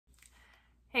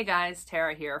Hey guys,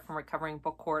 Tara here from Recovering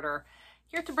Book Hoarder,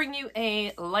 here to bring you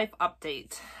a life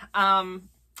update.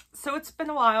 So it's been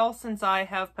a while since I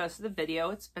have posted a video.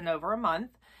 It's been over a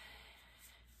month.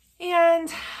 And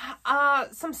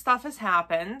some stuff has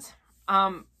happened.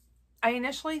 I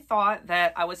initially thought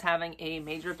that I was having a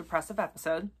major depressive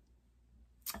episode.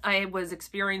 I was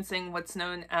experiencing what's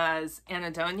known as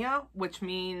anhedonia, which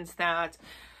means that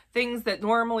things that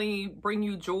normally bring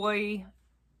you joy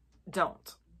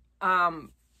don't.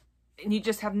 And you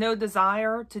just have no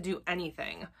desire to do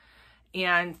anything.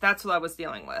 And that's what I was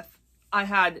dealing with. I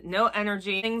had no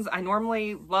energy. Things I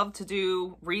normally love to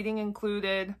do, reading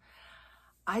included,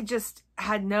 I just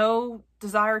had no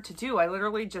desire to do. I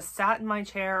literally just sat in my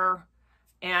chair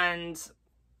and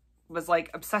was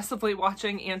like obsessively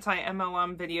watching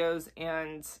anti-MLM videos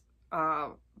and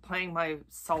playing my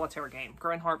solitaire game,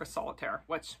 Grand Harvest Solitaire,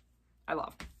 which I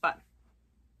love, but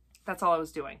that's all I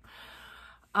was doing.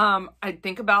 I'd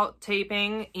think about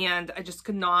taping and I just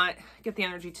could not get the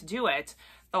energy to do it.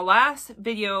 The last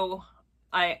video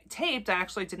I taped, I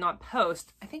actually did not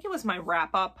post. I think it was my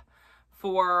wrap up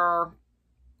for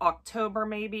October,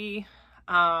 maybe.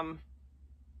 Must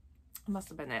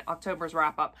have been it. October's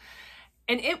wrap up.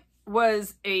 And it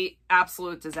was a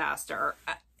absolute disaster.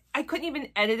 I couldn't even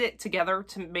edit it together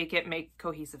to make it make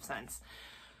cohesive sense.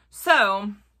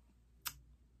 So,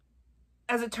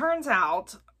 as it turns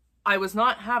out, I was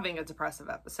not having a depressive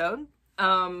episode.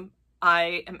 I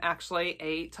am actually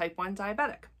a type 1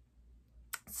 diabetic.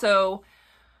 So,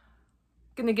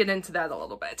 gonna get into that a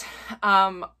little bit.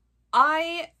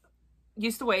 I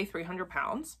used to weigh 300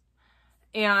 pounds,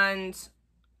 and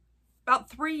about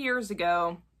 3 years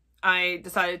ago, I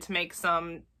decided to make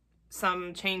some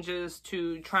changes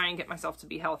to try and get myself to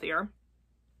be healthier.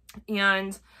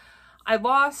 And I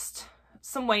lost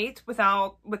some weight with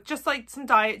just like some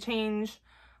diet change,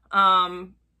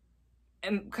 and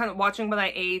kind of watching what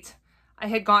I ate. I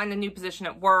had gotten a new position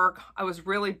at work. I was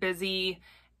really busy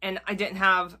and I didn't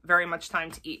have very much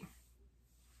time to eat.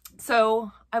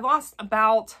 So I lost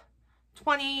about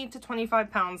 20 to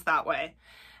 25 pounds that way.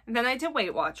 And then I did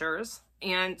Weight Watchers.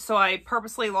 And so I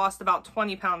purposely lost about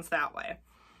 20 pounds that way.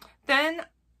 Then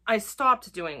I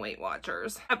stopped doing Weight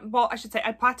Watchers. Well, I should say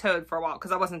I plateaued for a while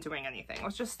because I wasn't doing anything. I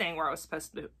was just staying where I was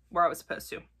supposed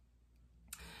to.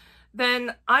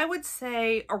 Then I would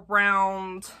say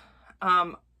around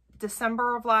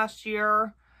December of last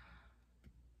year,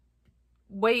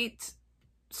 weight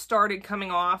started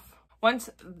coming off. Once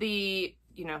the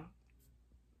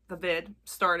vid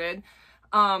started,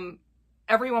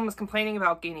 everyone was complaining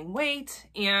about gaining weight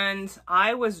and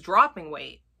I was dropping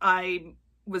weight. I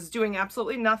was doing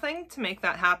absolutely nothing to make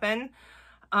that happen.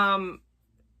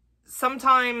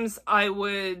 Sometimes I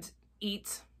would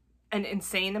eat an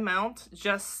insane amount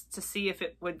just to see if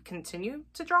it would continue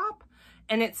to drop.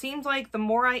 And it seemed like the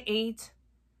more I ate,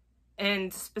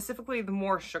 and specifically the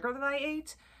more sugar that I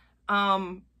ate,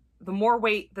 the more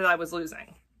weight that I was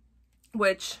losing,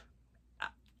 which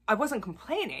I wasn't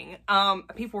complaining.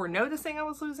 People were noticing I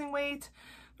was losing weight.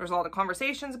 There's a lot of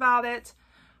conversations about it,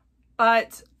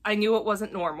 but I knew it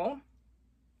wasn't normal.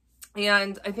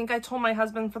 And I think I told my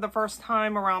husband for the first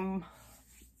time around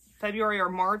February or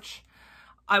March,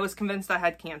 I was convinced I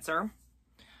had cancer,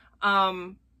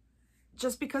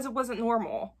 just because it wasn't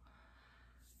normal.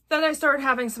 Then I started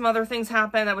having some other things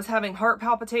happen. I was having heart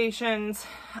palpitations.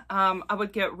 I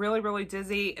would get really, really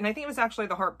dizzy. And I think it was actually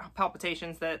the heart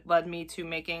palpitations that led me to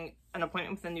making an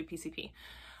appointment with a new PCP.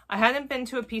 I hadn't been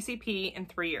to a PCP in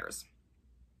 3 years.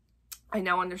 I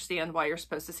now understand why you're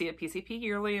supposed to see a PCP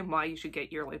yearly and why you should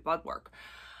get yearly blood work.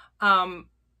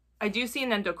 I do see an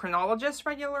endocrinologist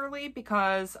regularly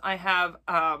because I have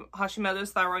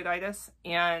Hashimoto's thyroiditis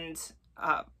and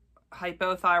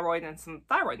hypothyroid and some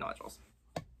thyroid nodules.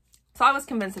 So I was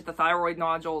convinced that the thyroid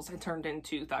nodules had turned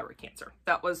into thyroid cancer.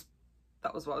 That was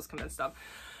what I was convinced of.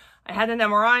 I had an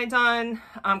MRI done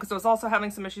because I was also having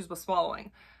some issues with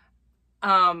swallowing.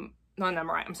 Not an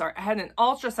MRI, I'm sorry. I had an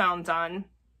ultrasound done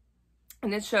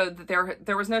and it showed that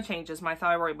there was no changes. My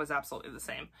thyroid was absolutely the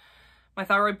same. My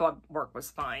thyroid blood work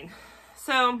was fine.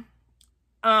 So,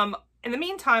 in the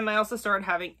meantime, I also started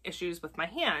having issues with my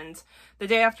hand. The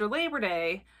day after Labor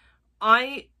Day,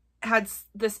 I had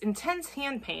this intense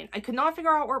hand pain. I could not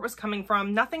figure out where it was coming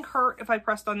from. Nothing hurt if I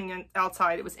pressed on the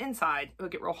outside. It was inside. It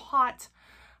would get real hot.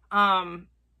 It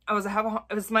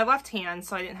was my left hand,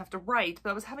 so I didn't have to write, but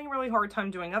I was having a really hard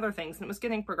time doing other things, and it was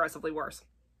getting progressively worse.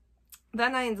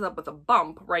 Then I ended up with a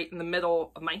bump right in the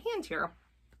middle of my hand here.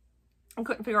 I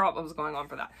couldn't figure out what was going on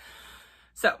for that.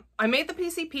 So I made the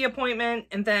PCP appointment,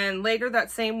 and then later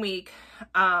that same week,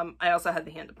 I also had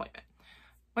the hand appointment.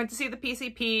 Went to see the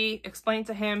PCP, explained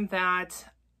to him that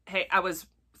hey, I was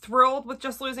thrilled with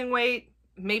just losing weight.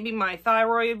 Maybe my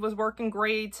thyroid was working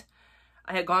great.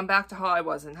 I had gone back to how I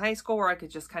was in high school, where I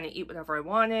could just kind of eat whatever I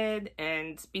wanted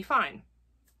and be fine.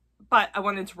 But I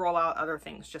wanted to roll out other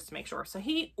things just to make sure. So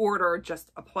he ordered just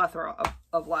a plethora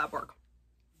of lab work.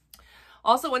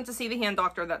 Also went to see the hand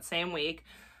doctor that same week.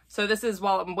 So this is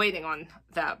while I'm waiting on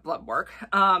that blood work.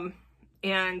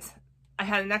 And I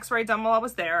had an x-ray done while I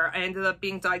was there. I ended up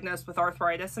being diagnosed with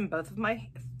arthritis in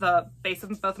the base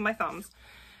of both of my thumbs.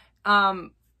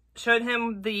 Showed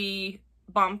him the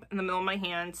bump in the middle of my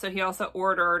hand. So he also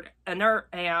ordered an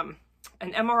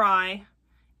MRI,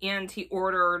 and he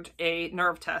ordered a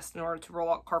nerve test in order to rule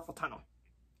out carpal tunnel.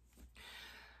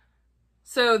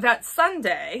 So that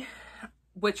Sunday,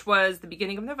 which was the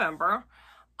beginning of November,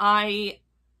 my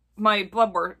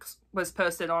blood work was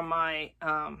posted on my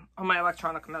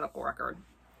electronic medical record.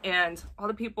 And a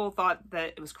lot of people thought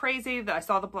that it was crazy that I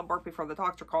saw the blood work before the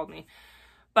doctor called me.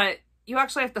 But you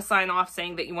actually have to sign off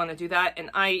saying that you want to do that, and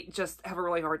I just have a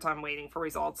really hard time waiting for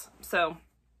results. So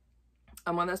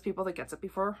I'm one of those people that gets it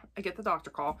before I get the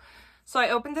doctor call. So I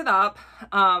opened it up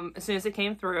as soon as it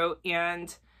came through,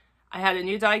 and I had a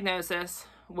new diagnosis,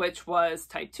 which was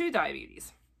type 2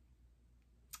 diabetes.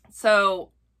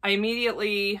 So I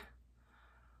immediately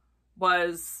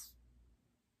was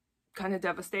kind of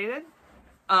devastated.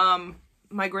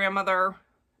 My grandmother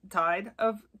died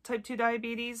of type 2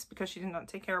 diabetes because she did not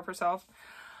take care of herself.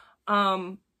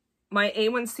 My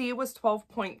A1C was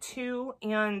 12.2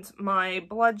 and my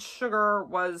blood sugar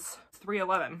was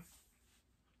 311.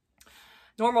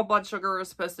 Normal blood sugar is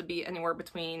supposed to be anywhere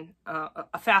between,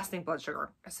 a fasting blood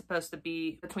sugar is supposed to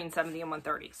be between 70 and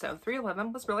 130. So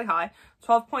 311 was really high.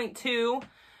 12.2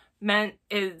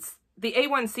 the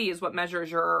A1C is what measures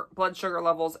your blood sugar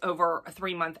levels over a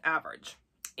 3-month average.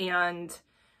 And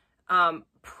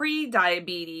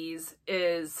pre-diabetes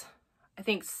is, I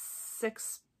think,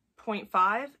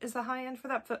 6.5 is the high end for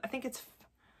that. I think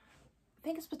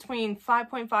it's between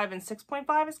 5.5 and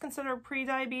 6.5 is considered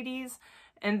pre-diabetes.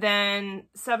 And then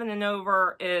 7 and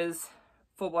over is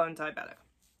full-blown diabetic.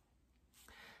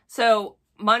 So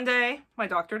Monday, my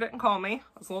doctor didn't call me.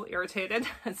 I was a little irritated.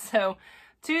 So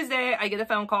Tuesday, I get a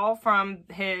phone call from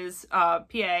his PA,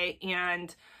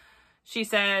 and she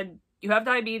said, you have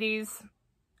diabetes.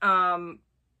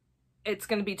 It's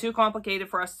going to be too complicated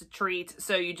for us to treat,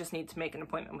 so you just need to make an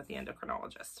appointment with the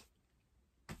endocrinologist.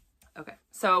 Okay,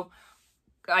 so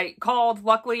I called.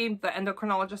 Luckily, the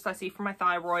endocrinologist I see for my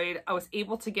thyroid, I was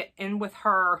able to get in with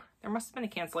her. There must have been a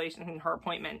cancellation in her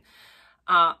appointment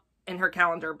in her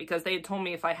calendar, because they had told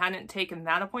me if I hadn't taken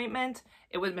that appointment,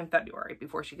 it would have been February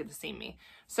before she could have seen me.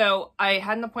 So I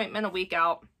had an appointment a week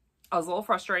out. I was a little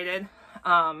frustrated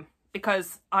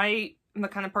because I am the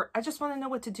kind of person, I just want to know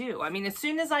what to do. I mean, as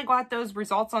soon as I got those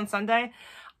results on Sunday,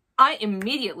 I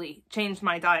immediately changed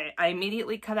my diet. I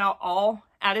immediately cut out all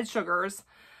added sugars,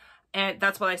 and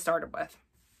that's what I started with.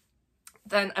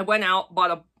 Then I went out,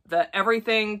 bought the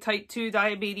Everything Type 2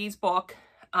 Diabetes book,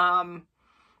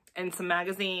 and some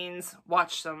magazines,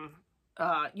 watched some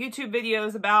YouTube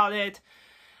videos about it,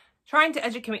 trying to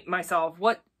educate myself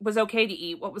what was okay to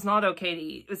eat, what was not okay to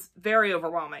eat. It was very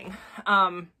overwhelming.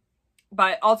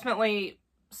 But ultimately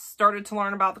started to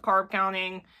learn about the carb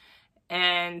counting,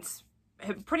 and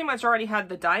had pretty much already had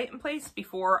the diet in place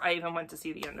before I even went to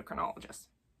see the endocrinologist.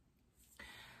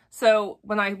 So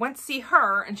when I went to see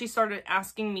her, and she started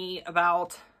asking me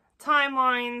about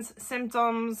timelines,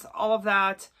 symptoms, all of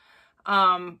that,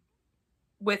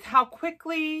 with how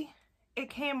quickly it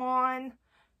came on,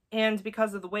 and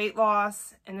because of the weight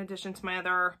loss, in addition to my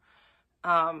other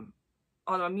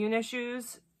autoimmune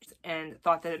issues, and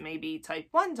thought that it may be type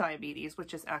 1 diabetes,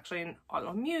 which is actually an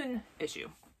autoimmune issue.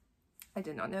 I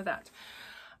did not know that.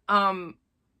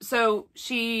 So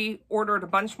she ordered a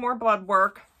bunch more blood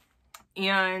work,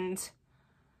 and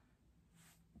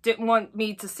didn't want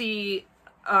me to see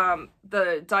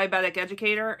the diabetic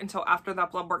educator until after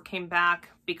that blood work came back,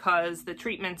 because the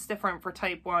treatment's different for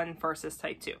type 1 versus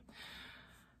type 2.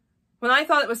 When I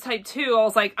thought it was type 2, I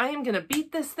was like, I am going to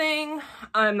beat this thing.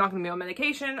 I'm not going to be on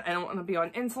medication. I don't want to be on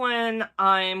insulin.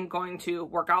 I'm going to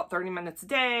work out 30 minutes a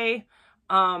day.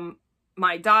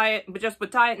 My diet, but just with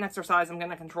diet and exercise, I'm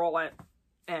going to control it.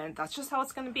 And that's just how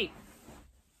it's going to be.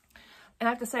 And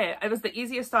I have to say, it was the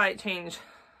easiest diet change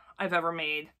I've ever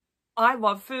made. I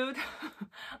love food.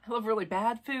 I love really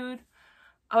bad food.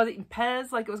 I was eating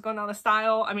Pez like it was going out of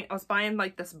style. I mean, I was buying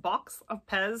like this box of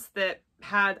Pez that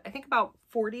had, I think, about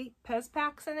 40 Pez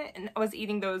packs in it. And I was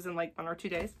eating those in like 1 or 2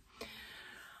 days.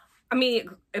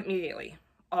 Immediately,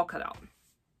 all cut out.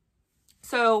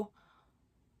 So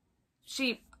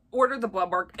she ordered the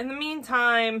blood work. In the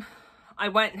meantime, I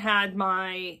went and had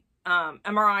my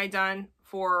MRI done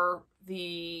for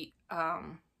the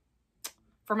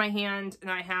for my hand,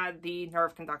 and I had the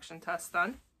nerve conduction test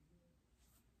done.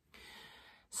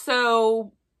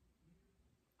 So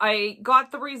I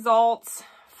got the results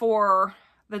for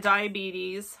the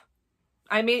diabetes.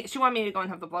 She wanted me to go and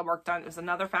have the blood work done. It was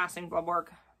another fasting blood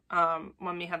work.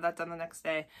 Wanted me to have that done the next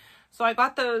day. So I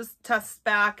got those tests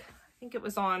back. I think it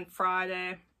was on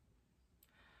Friday.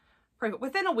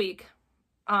 Within a week,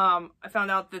 I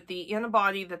found out that the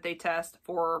antibody that they test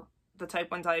for the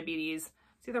type 1 diabetes,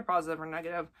 it's either positive or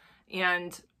negative,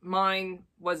 and mine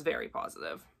was very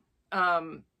positive,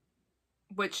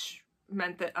 which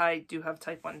meant that I do have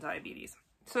type 1 diabetes.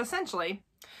 So essentially,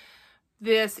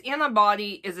 this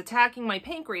antibody is attacking my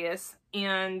pancreas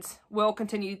and will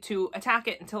continue to attack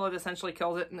it until it essentially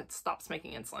kills it and it stops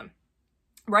making insulin.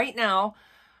 Right now,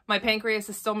 my pancreas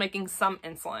is still making some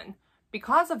insulin.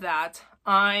 Because of that,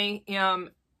 I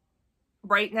am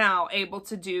right now able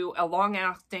to do a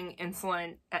long-acting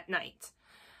insulin at night.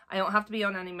 I don't have to be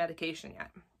on any medication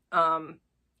yet. And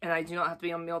I do not have to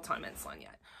be on mealtime insulin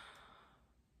yet.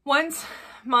 Once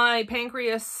my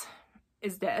pancreas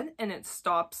is dead and it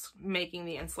stops making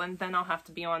the insulin, then I'll have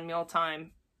to be on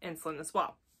mealtime insulin as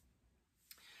well.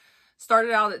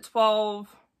 Started out at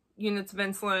 12 units of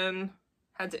insulin,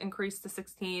 had to increase to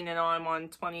 16, and now I'm on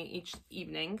 20 each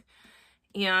evening.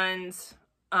 And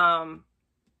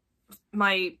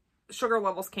my sugar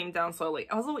levels came down slowly.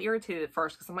 I was a little irritated at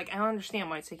first because I'm like, I don't understand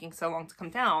why it's taking so long to come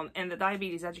down. And the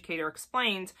diabetes educator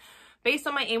explained, based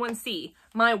on my A1C,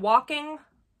 my walking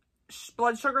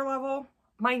blood sugar level,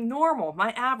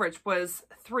 my average was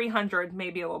 300,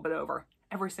 maybe a little bit over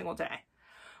every single day,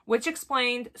 which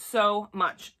explained so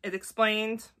much. It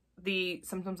explained the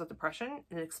symptoms of depression.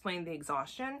 It explained the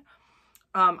exhaustion.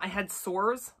 I had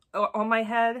sores on my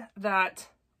head that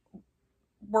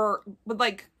were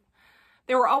like,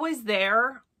 they were always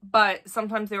there, but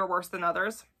sometimes they were worse than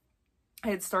others. I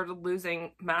had started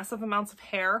losing massive amounts of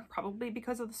hair, probably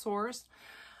because of the sores.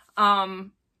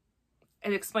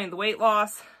 It explained the weight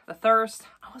loss, the thirst.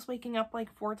 I was waking up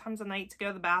like 4 times a night to go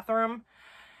to the bathroom.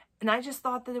 And I just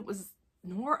thought that it was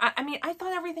normal. I mean, I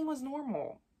thought everything was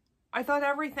normal. I thought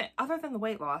everything, other than the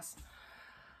weight loss.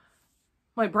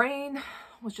 My brain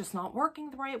was just not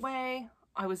working the right way.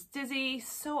 I was dizzy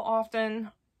so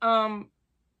often.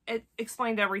 It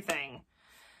explained everything.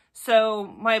 So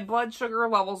my blood sugar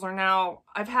levels are now,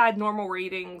 I've had normal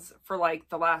readings for like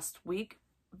the last week.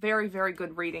 Very, very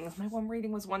good readings. My one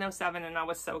reading was 107 and I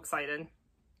was so excited.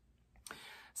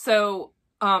 So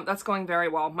that's going very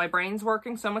well. My brain's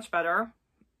working so much better.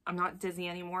 I'm not dizzy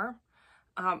anymore.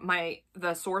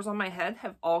 The sores on my head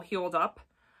have all healed up.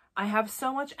 I have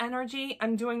so much energy.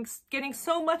 I'm getting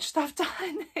so much stuff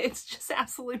done. It's just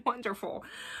absolutely wonderful.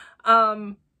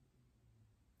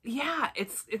 Yeah,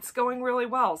 it's going really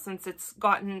well since it's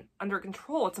gotten under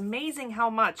control. It's amazing how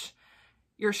much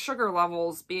your sugar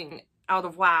levels being out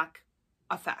of whack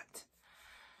affect.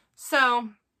 So,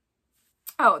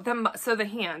 so the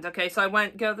hand, okay, so I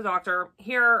go to the doctor.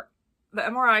 Here, the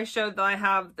MRI showed that I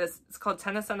have this, it's called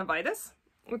tenosynovitis,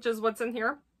 which is what's in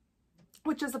here,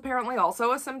 which is apparently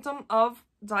also a symptom of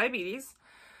diabetes.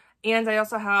 And I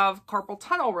also have carpal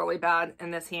tunnel really bad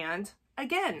in this hand.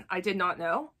 Again, I did not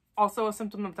know. Also a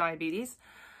symptom of diabetes.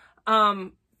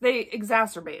 They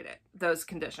exacerbated those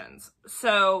conditions.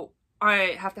 So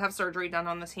I have to have surgery done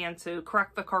on this hand to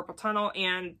correct the carpal tunnel,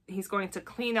 and he's going to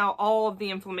clean out all of the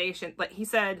inflammation. Like he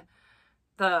said,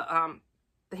 the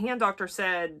hand doctor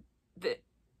said that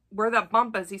where that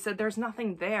bump is, he said there's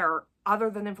nothing there other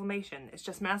than inflammation. It's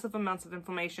just massive amounts of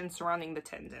inflammation surrounding the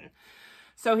tendon.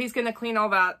 So he's going to clean all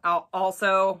that out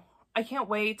also. I can't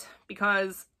wait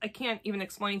because I can't even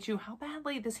explain to you how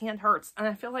badly this hand hurts. And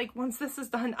I feel like once this is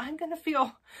done, I'm going to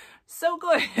feel so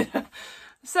good.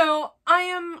 So I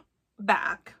am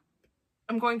back.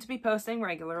 I'm going to be posting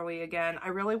regularly again. I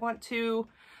really want to.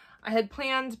 I had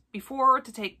planned before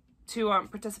to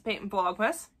participate in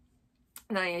Vlogmas,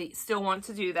 and I still want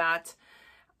to do that.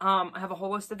 I have a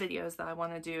whole list of videos that I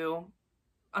want to do.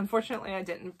 Unfortunately, I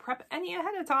didn't prep any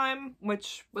ahead of time,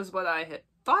 which was what I had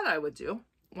thought I would do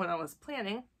when I was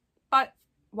planning, but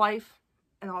life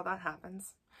and all that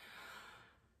happens.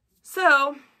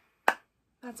 So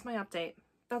that's my update.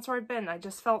 That's where I've been. I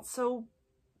just felt so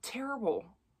terrible.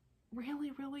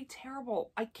 Really, really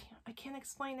terrible. I can't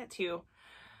explain it to you.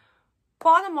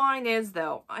 Bottom line is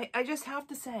though, I just have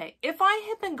to say, if I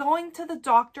had been going to the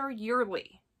doctor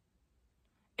yearly,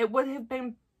 it would have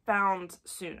been found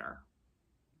sooner.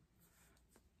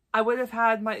 I would have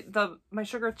had my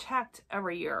sugar checked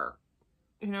every year,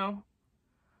 you know.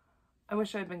 I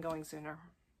wish I had been going sooner.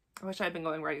 I wish I had been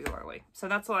going regularly. So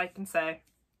that's what I can say.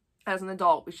 As an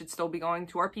adult, we should still be going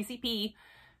to our PCP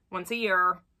once a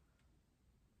year.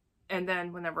 And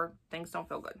then whenever things don't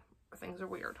feel good or things are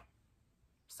weird.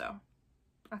 So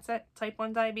that's it. Type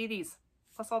 1 diabetes.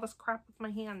 Plus all this crap with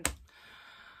my hand.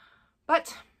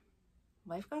 But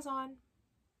life goes on.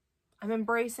 I'm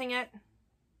embracing it.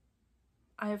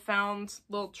 I have found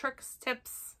little tricks,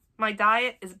 tips. My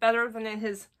diet is better than it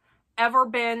has ever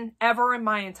been, ever in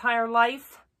my entire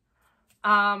life.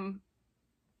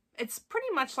 It's pretty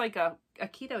much like a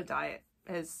keto diet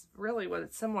is really what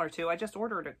it's similar to. I just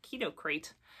ordered a keto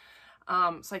crate,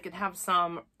 so I could have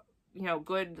some, you know,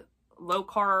 good low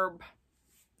carb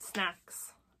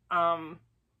snacks,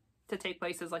 to take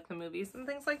places like the movies and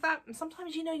things like that. And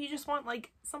sometimes, you know, you just want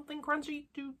like something crunchy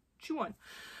to chew on.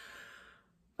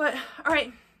 But all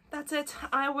right, that's it.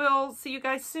 I will see you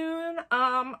guys soon.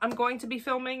 I'm going to be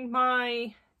filming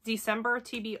my December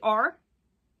TBR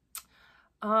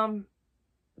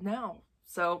now,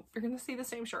 so you're gonna see the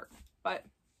same shirt. But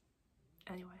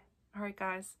anyway, all right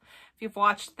guys, if you've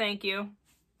watched, thank you.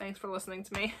 Thanks for listening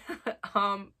to me.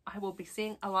 I will be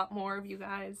seeing a lot more of you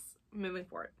guys moving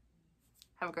forward.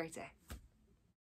 Have a great day.